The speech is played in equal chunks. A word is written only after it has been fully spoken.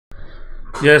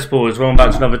Yes, boys, welcome back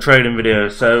to another trading video.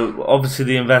 So, obviously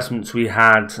the investments we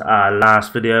had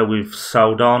last video, we've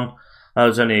sold on. That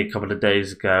was only a couple of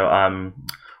days ago.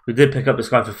 We did pick up this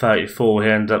guy for 34. He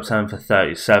ended up selling for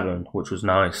 37, which was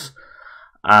nice.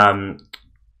 Benteke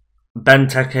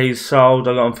sold.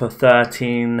 I got him for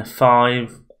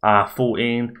 13.5,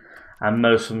 14, and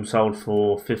most of them sold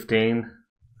for 15,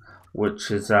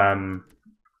 which is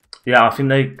yeah, I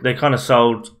think they kind of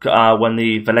sold when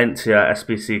the Valencia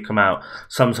SBC come out.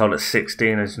 Some sold at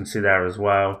 16, as you can see there as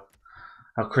well.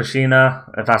 Krishina,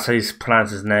 if that's how you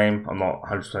pronounce his name, I'm not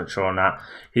 100% sure on that.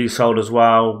 He sold as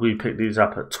well. We picked these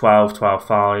up at 12,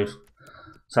 12.5.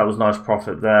 So that was nice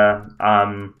profit there.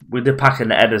 We did pack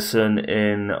an Edison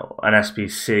in an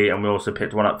SBC, and we also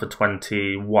picked one up for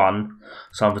 21,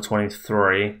 some for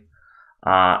 23.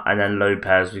 And then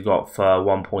Lopez we got for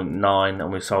 1.9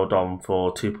 and we sold on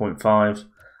for 2.5.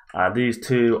 These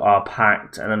two are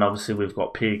packed, and then obviously we've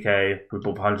got PK, we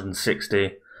bought for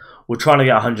 160. We're trying to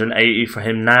get 180 for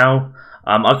him now.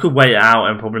 I could wait out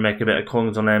and probably make a bit of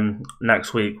coins on him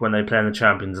next week when they play in the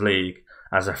Champions League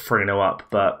as a 3-0 up,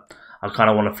 but I kind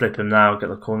of want to flip him now, get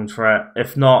the coins for it.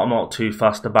 If not, I'm not too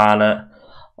fussed about it.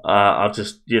 I'll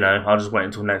just wait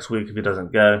until next week if he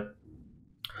doesn't go.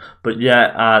 But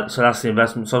yeah, so that's the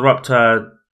investment. So we're up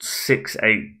to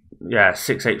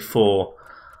 684.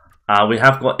 We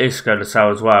have got Isco to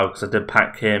sell as well because I did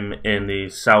pack him in the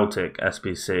Celtic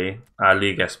SBC,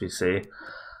 League SBC.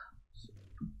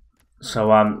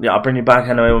 So yeah, I'll bring you back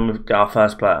anyway when we get our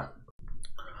first player.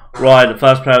 Right, the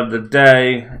first player of the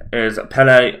day is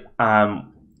Pele.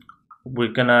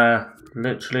 We're gonna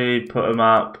literally put him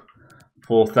up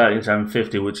for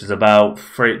 13,750, which is about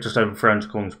just over 300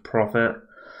 coins profit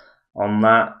on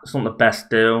that. It's not the best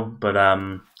deal, but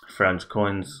 300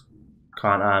 coins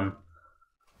can't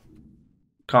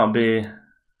be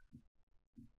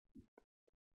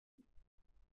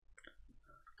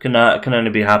can only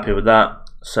be happy with that.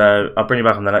 So I'll bring you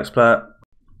back on the next player.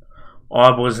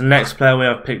 Alright boys, the next player we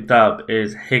have picked up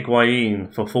is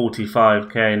Higuain for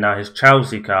 45k. Now his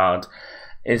Chelsea card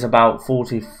is about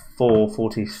 44,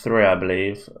 43 I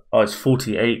believe. Oh, it's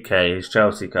 48k his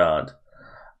Chelsea card.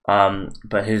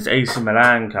 But his AC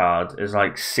Milan card is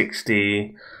like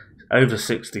 60, over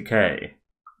 60k.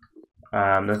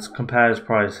 Let's compare his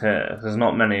price here. There's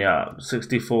not many up.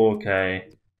 64k,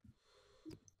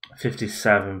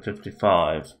 57,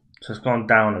 55. So it's gone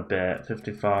down a bit.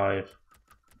 55,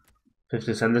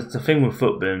 57. That's the thing with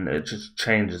football, it just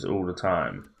changes all the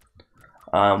time.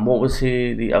 What was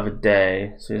he the other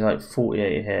day? So he's like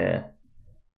 48 here,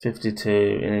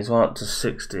 52, and he's gone up to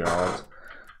 60 odd.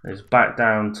 It's back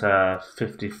down to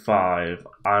 55.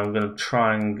 I'm gonna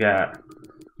try and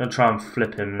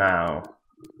flip him now.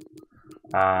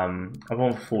 I've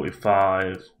gone for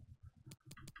 45.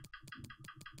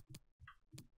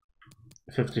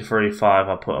 53.5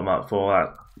 I put him up for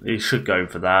that. He should go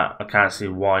for that. I can't see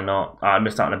why not. I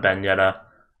missed out on a Ben Yedder.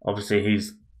 Obviously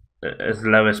his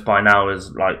lowest by now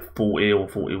is like 40 or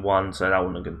 41, so that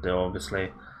wasn't a good deal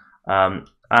obviously. And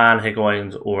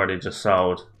Higuain's already just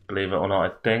sold. Believe it or not,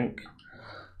 I think.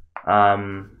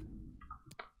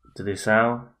 Did he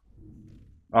sell?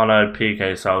 Oh no,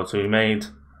 PK sold. So we made,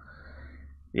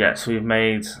 so we've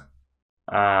made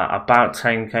about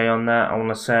 10k on that. I want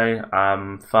to say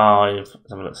 5. Let's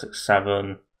have a look, 6,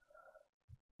 7.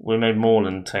 We made more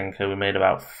than 10k. We made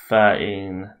about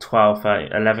 13, 12,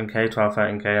 13, 11k, 12,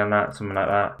 13k on that, something like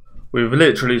that. We've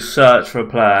literally searched for a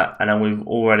player, and then we've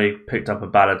already picked up a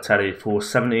Balotelli for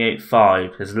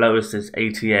 78.5. His lowest is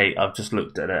 88. I've just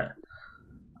looked at it,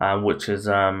 which is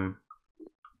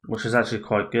actually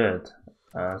quite good.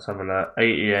 Let's have a look.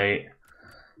 88.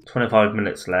 25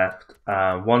 minutes left.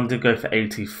 One did go for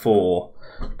 84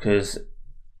 because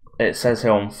it says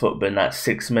here on Footbin that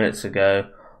 6 minutes ago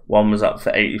one was up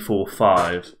for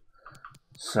 84.5.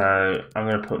 So I'm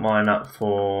going to put mine up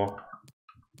for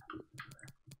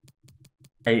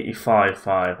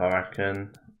 85.5, I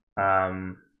reckon.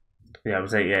 Yeah, it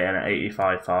was 88 and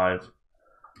 85.5.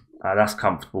 That's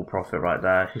comfortable profit right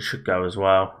there. He should go as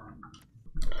well.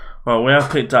 Well, we have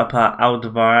picked up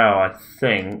Alderweireld, I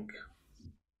think.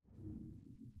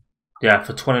 Yeah,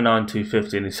 for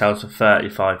 29,250, and he sells for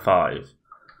 35.5.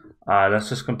 Let's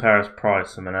just compare his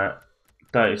price a minute.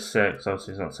 36,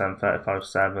 obviously he's not selling.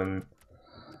 35.7.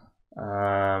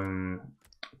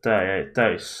 38,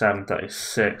 37,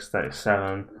 36,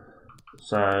 37.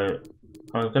 So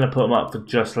I'm going to put him up for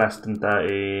just less than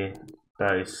 30,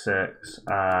 36.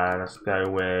 Let's go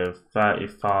with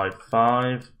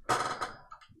 35.5.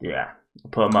 Yeah, I'll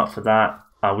put him up for that.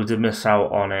 We did miss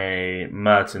out on a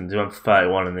Mertens. He went for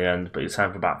 31 in the end, but he's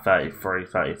selling for about 33,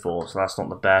 34, so that's not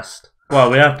the best. Well,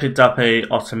 we have picked up a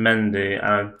Otamendi,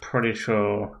 and I'm pretty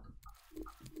sure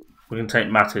we can take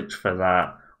Matic for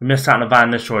that. We missed out on a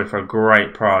Van Nistelrooy for a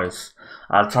great price.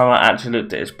 At the time I actually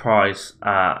looked at his price,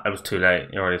 it was too late.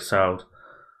 He already sold.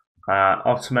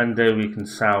 Otamendi we can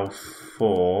sell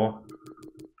for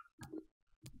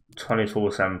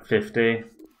 24,750.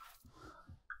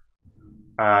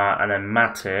 And then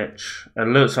Matic. It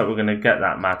looks like we're going to get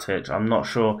that Matic. I'm not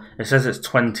sure. It says it's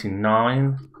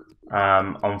 29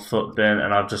 on Footbin,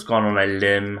 and I've just gone on a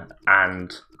limb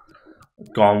and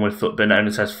gone with Footbin. It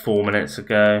only says 4 minutes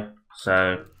ago.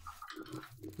 So,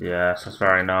 yes, that's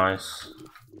very nice.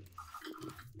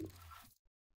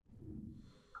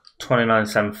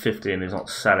 29,750 and he's not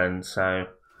selling, so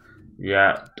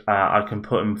yeah, I can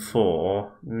put him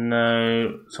for,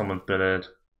 no, someone bidded.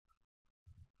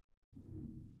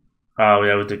 Oh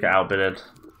yeah, we did get outbidded.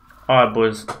 Alright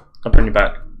boys, I'll bring you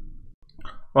back.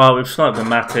 Well, we've sniped the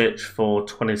Matic for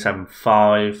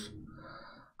 27.5.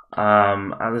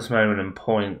 At this moment in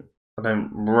point, I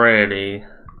don't really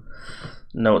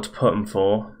know what to put him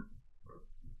for.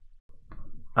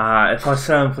 If I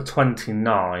sell him for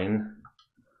 29,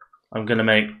 I'm going to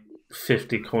make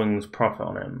 50 coins profit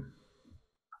on him.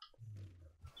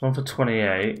 So one for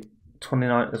 28,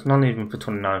 29, it's not even for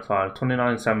 29.5,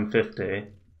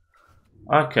 29,750.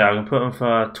 Okay, I can put him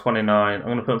for 29, I'm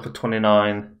going to put him for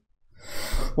 29.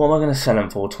 What am I going to sell him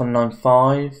for?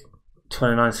 29.5,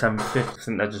 29,750, I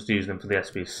think they're just using him for the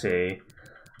SBC.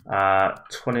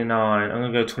 29, I'm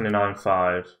going to go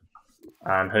 29.5.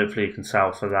 And hopefully you can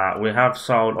sell for that. We have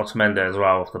sold Otamendi as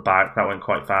well off the back, that went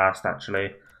quite fast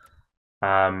actually.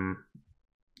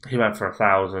 He went for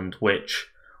 1,000, which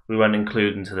we won't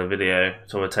include into the video,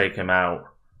 so we'll take him out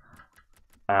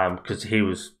because he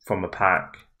was from a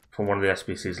pack from one of the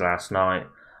SBCs last night.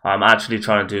 I'm actually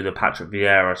trying to do the Patrick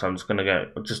Vieira, so I'm just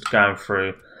going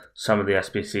through some of the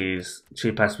SBCs,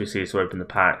 cheap SBCs to open the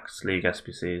packs, league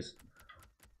SBCs.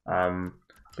 But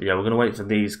yeah, we're gonna wait for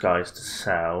these guys to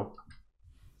sell.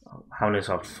 How many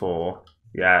sold? 4.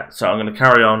 Yeah, so I'm gonna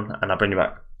carry on and I'll bring you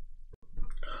back.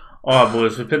 Alright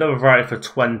boys, we picked up a variety for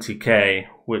 20k,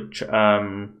 which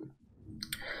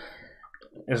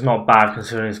is not bad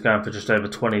considering it's going for just over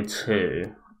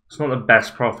 22. It's not the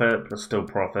best profit, but still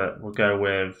profit. We'll go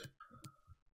with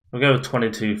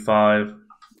 22.5.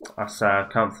 That's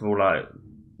comfortable, like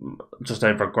just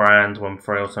over a grand, 1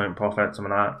 free or something profit,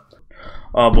 something like that.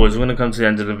 Alright boys, we're gonna come to the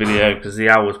end of the video because the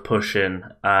hour's pushing.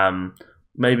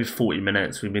 Maybe 40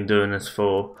 minutes we've been doing this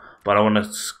for. But I want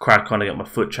to crack on and get my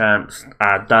foot champs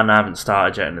done. I haven't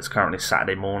started yet, and it's currently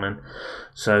Saturday morning.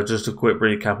 So just a quick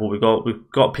recap: what we got. We've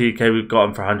got PK. We've got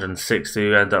him for 160.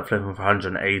 We ended up flipping for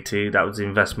 180. That was the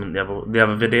investment. The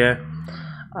other video.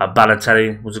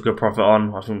 Balotelli was a good profit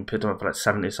on. I think we picked him up for like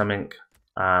 70 something.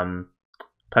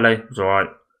 Pele was alright.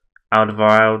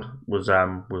 Alderweireld was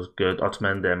good.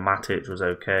 Otamendi and Matic was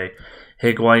okay.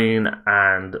 Higuain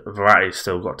and Verratti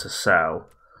still got to sell.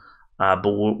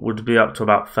 But would be up to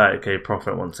about 30k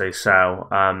profit once they sell.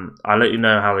 I'll let you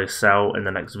know how they sell in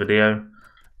the next video,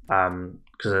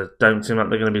 because it don't seem like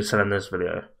they're going to be selling this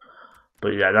video. But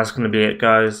yeah, that's going to be it,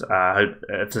 guys. I hope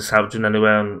if this helped you in any way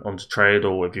on to trade,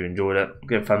 or if you enjoyed it,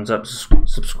 give a thumbs up,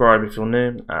 subscribe if you're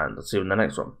new, and I'll see you in the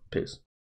next one. Peace.